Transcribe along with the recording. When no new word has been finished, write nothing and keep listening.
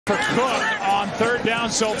for Cook on third down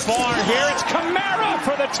so far. Here it's Kamara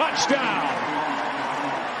for the touchdown.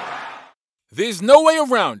 There's no way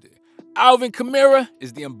around it. Alvin Kamara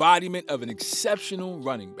is the embodiment of an exceptional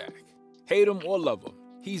running back. Hate him or love him,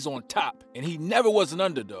 he's on top, and he never was an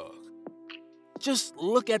underdog. Just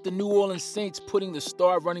look at the New Orleans Saints putting the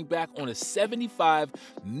star running back on a $75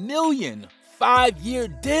 million 5-year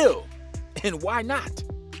deal. And why not?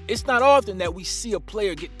 It's not often that we see a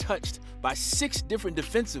player get touched by 6 different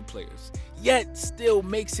defensive players, yet still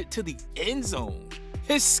makes it to the end zone.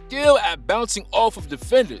 His skill at bouncing off of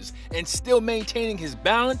defenders and still maintaining his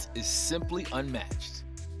balance is simply unmatched.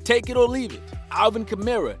 Take it or leave it, Alvin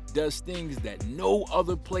Kamara does things that no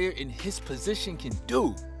other player in his position can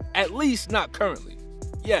do, at least not currently.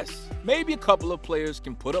 Yes, maybe a couple of players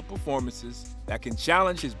can put up performances that can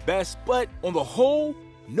challenge his best, but on the whole,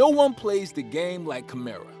 no one plays the game like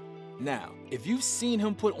Kamara. Now, if you've seen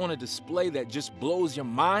him put on a display that just blows your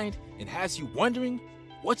mind and has you wondering,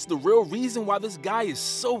 what's the real reason why this guy is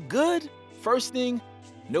so good? First thing,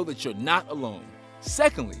 know that you're not alone.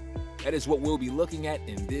 Secondly, that is what we'll be looking at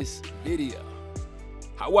in this video.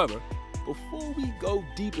 However, before we go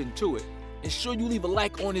deep into it, ensure you leave a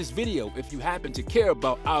like on this video if you happen to care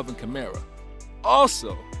about Alvin Kamara.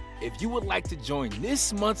 Also, if you would like to join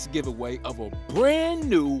this month's giveaway of a brand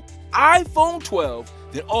new iPhone 12,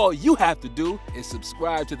 then all you have to do is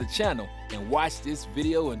subscribe to the channel and watch this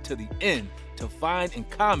video until the end to find and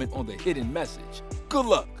comment on the hidden message. Good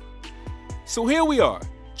luck! So here we are,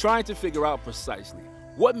 trying to figure out precisely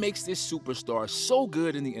what makes this superstar so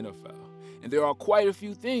good in the NFL. And there are quite a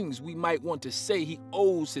few things we might want to say he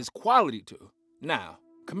owes his quality to. Now,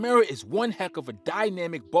 Kamara is one heck of a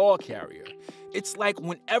dynamic ball carrier. It's like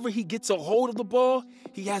whenever he gets a hold of the ball,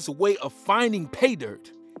 he has a way of finding pay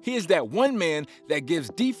dirt. He is that one man that gives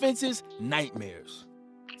defenses nightmares.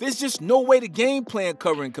 There's just no way to game plan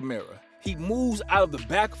covering Kamara. He moves out of the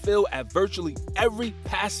backfield at virtually every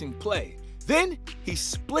passing play. Then he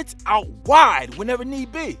splits out wide whenever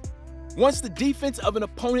need be. Once the defense of an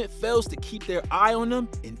opponent fails to keep their eye on him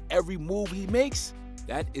in every move he makes,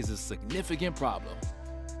 that is a significant problem.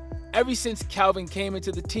 Ever since Calvin came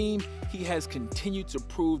into the team, he has continued to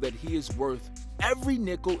prove that he is worth every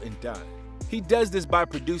nickel and dime. He does this by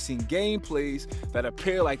producing game plays that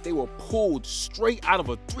appear like they were pulled straight out of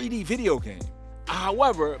a 3D video game.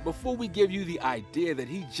 However, before we give you the idea that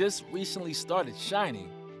he just recently started shining,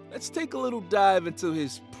 let's take a little dive into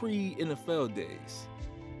his pre-NFL days.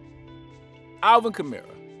 Alvin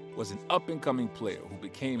Kamara was an up-and-coming player who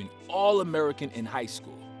became an All-American in high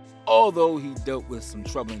school, although he dealt with some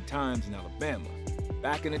troubling times in Alabama.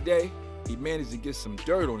 Back in the day, he managed to get some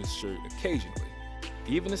dirt on his shirt occasionally.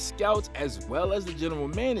 Even the scouts as well as the general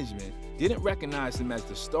management didn't recognize him as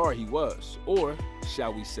the star he was, or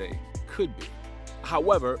shall we say, could be.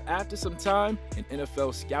 However, after some time, an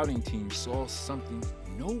NFL scouting team saw something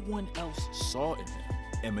no one else saw in him.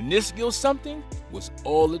 And minuscule something was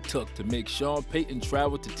all it took to make Sean Payton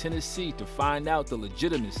travel to Tennessee to find out the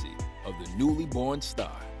legitimacy of the newly born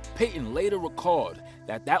star. Payton later recalled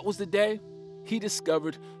that that was the day he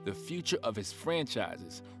discovered the future of his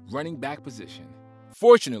franchise's running back position.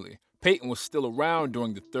 Fortunately, Payton was still around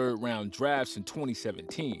during the third-round drafts in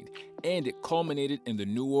 2017, and it culminated in the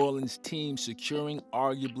New Orleans team securing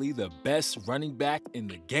arguably the best running back in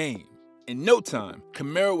the game. In no time,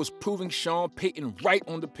 Kamara was proving Sean Payton right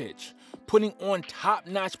on the pitch, putting on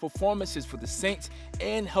top-notch performances for the Saints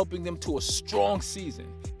and helping them to a strong season.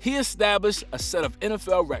 He established a set of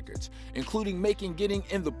NFL records, including getting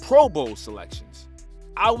in the Pro Bowl selections.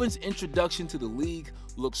 Alvin's introduction to the league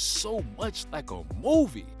looks so much like a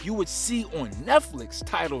movie you would see on Netflix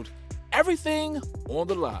titled Everything on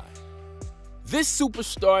the Line. This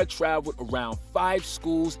superstar traveled around 5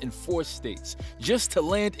 schools in 4 states just to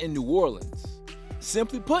land in New Orleans.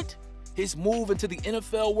 Simply put, his move into the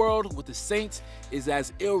NFL world with the Saints is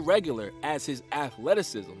as irregular as his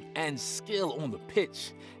athleticism and skill on the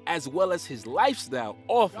pitch, as well as his lifestyle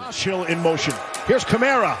off it. Josh Hill in motion. Here's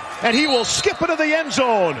Kamara, and he will skip into the end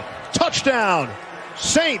zone. Touchdown,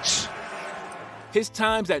 Saints. His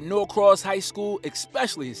times at Norcross High School,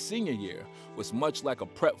 especially his senior year, was much like a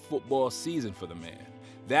prep football season for the man.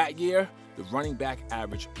 That year, the running back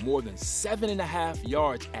averaged more than 7.5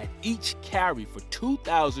 yards at each carry for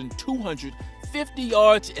 2,250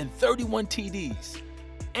 yards and 31 TDs.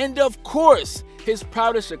 And of course, his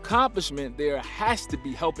proudest accomplishment there has to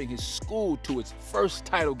be helping his school to its first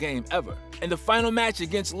title game ever. In the final match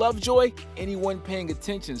against Lovejoy, anyone paying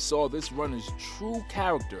attention saw this runner's true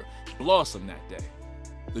character blossom that day.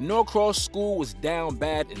 The Norcross school was down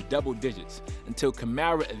bad in double digits until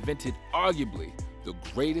Kamara invented arguably the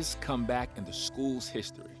greatest comeback in the school's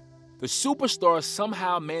history. The superstar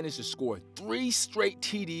somehow managed to score 3 straight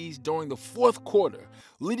TDs during the fourth quarter,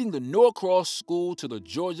 leading the Norcross School to the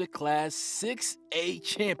Georgia Class 6A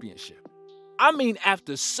championship. I mean,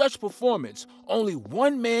 after such performance, only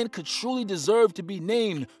one man could truly deserve to be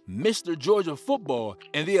named Mr. Georgia Football,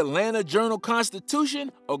 and the Atlanta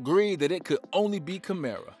Journal-Constitution agreed that it could only be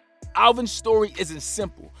Kamara. Alvin's story isn't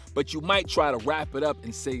simple, but you might try to wrap it up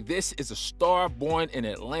and say this is a star born in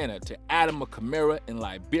Atlanta to Adama Kamara in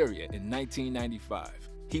Liberia in 1995.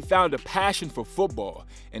 He found a passion for football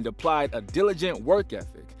and applied a diligent work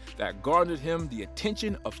ethic that garnered him the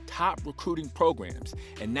attention of top recruiting programs,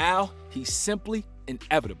 and now he's simply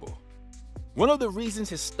inevitable. One of the reasons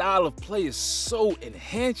his style of play is so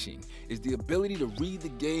enhancing is the ability to read the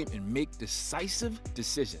game and make decisive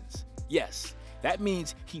decisions. Yes, that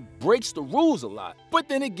means he breaks the rules a lot, but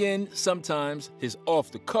then again, sometimes his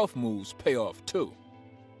off-the-cuff moves pay off too.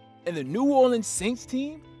 In the New Orleans Saints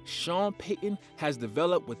team, Sean Payton has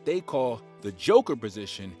developed what they call the Joker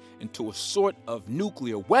position into a sort of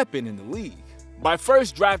nuclear weapon in the league. By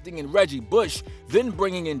first drafting in Reggie Bush, then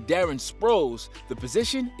bringing in Darren Sproles, the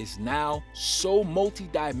position is now so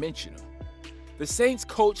multi-dimensional. The Saints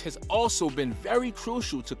coach has also been very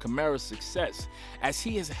crucial to Kamara's success, as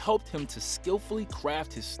he has helped him to skillfully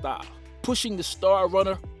craft his style, pushing the star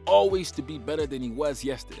runner always to be better than he was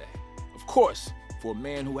yesterday. Of course, for a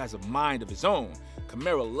man who has a mind of his own,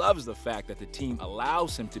 Kamara loves the fact that the team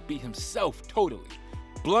allows him to be himself totally.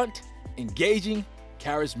 Blunt, engaging,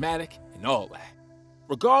 charismatic, and all that.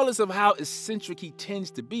 Regardless of how eccentric he tends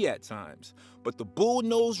to be at times, but the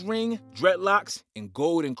bull-nose ring, dreadlocks, and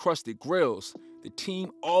gold-encrusted grills, the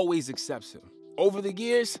team always accepts him. Over the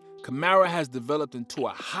years, Kamara has developed into a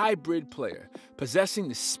hybrid player, possessing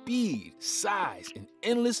the speed, size, and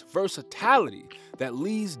endless versatility that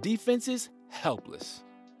leaves defenses helpless.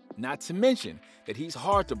 Not to mention that he's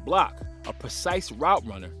hard to block, a precise route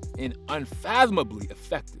runner, and unfathomably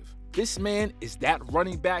effective. This man is that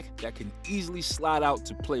running back that can easily slide out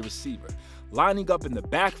to play receiver, lining up in the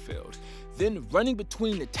backfield, then running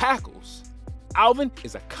between the tackles. Alvin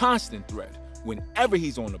is a constant threat whenever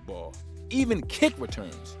he's on the ball, even kick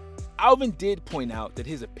returns. Alvin did point out that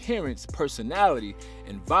his appearance, personality,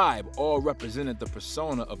 and vibe all represented the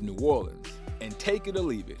persona of New Orleans. And take it or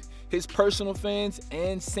leave it, his personal fans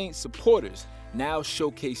and Saints supporters now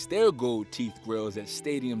showcase their gold teeth grills at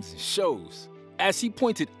stadiums and shows. As he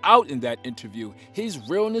pointed out in that interview, his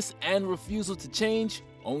realness and refusal to change,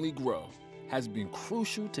 only grow, has been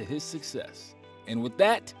crucial to his success. And with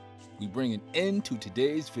that, we bring an end to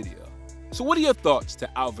today's video. So what are your thoughts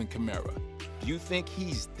to Alvin Kamara? Do you think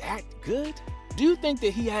he's that good? Do you think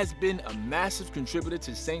that he has been a massive contributor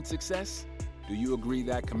to Saints' success? Do you agree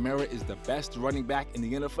that Kamara is the best running back in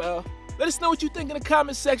the NFL? Let us know what you think in the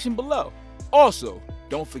comment section below. Also,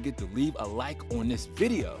 don't forget to leave a like on this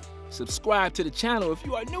video, subscribe to the channel if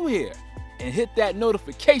you are new here, and hit that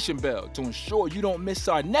notification bell to ensure you don't miss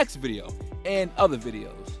our next video and other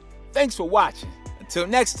videos. Thanks for watching. Until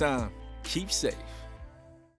next time, keep safe.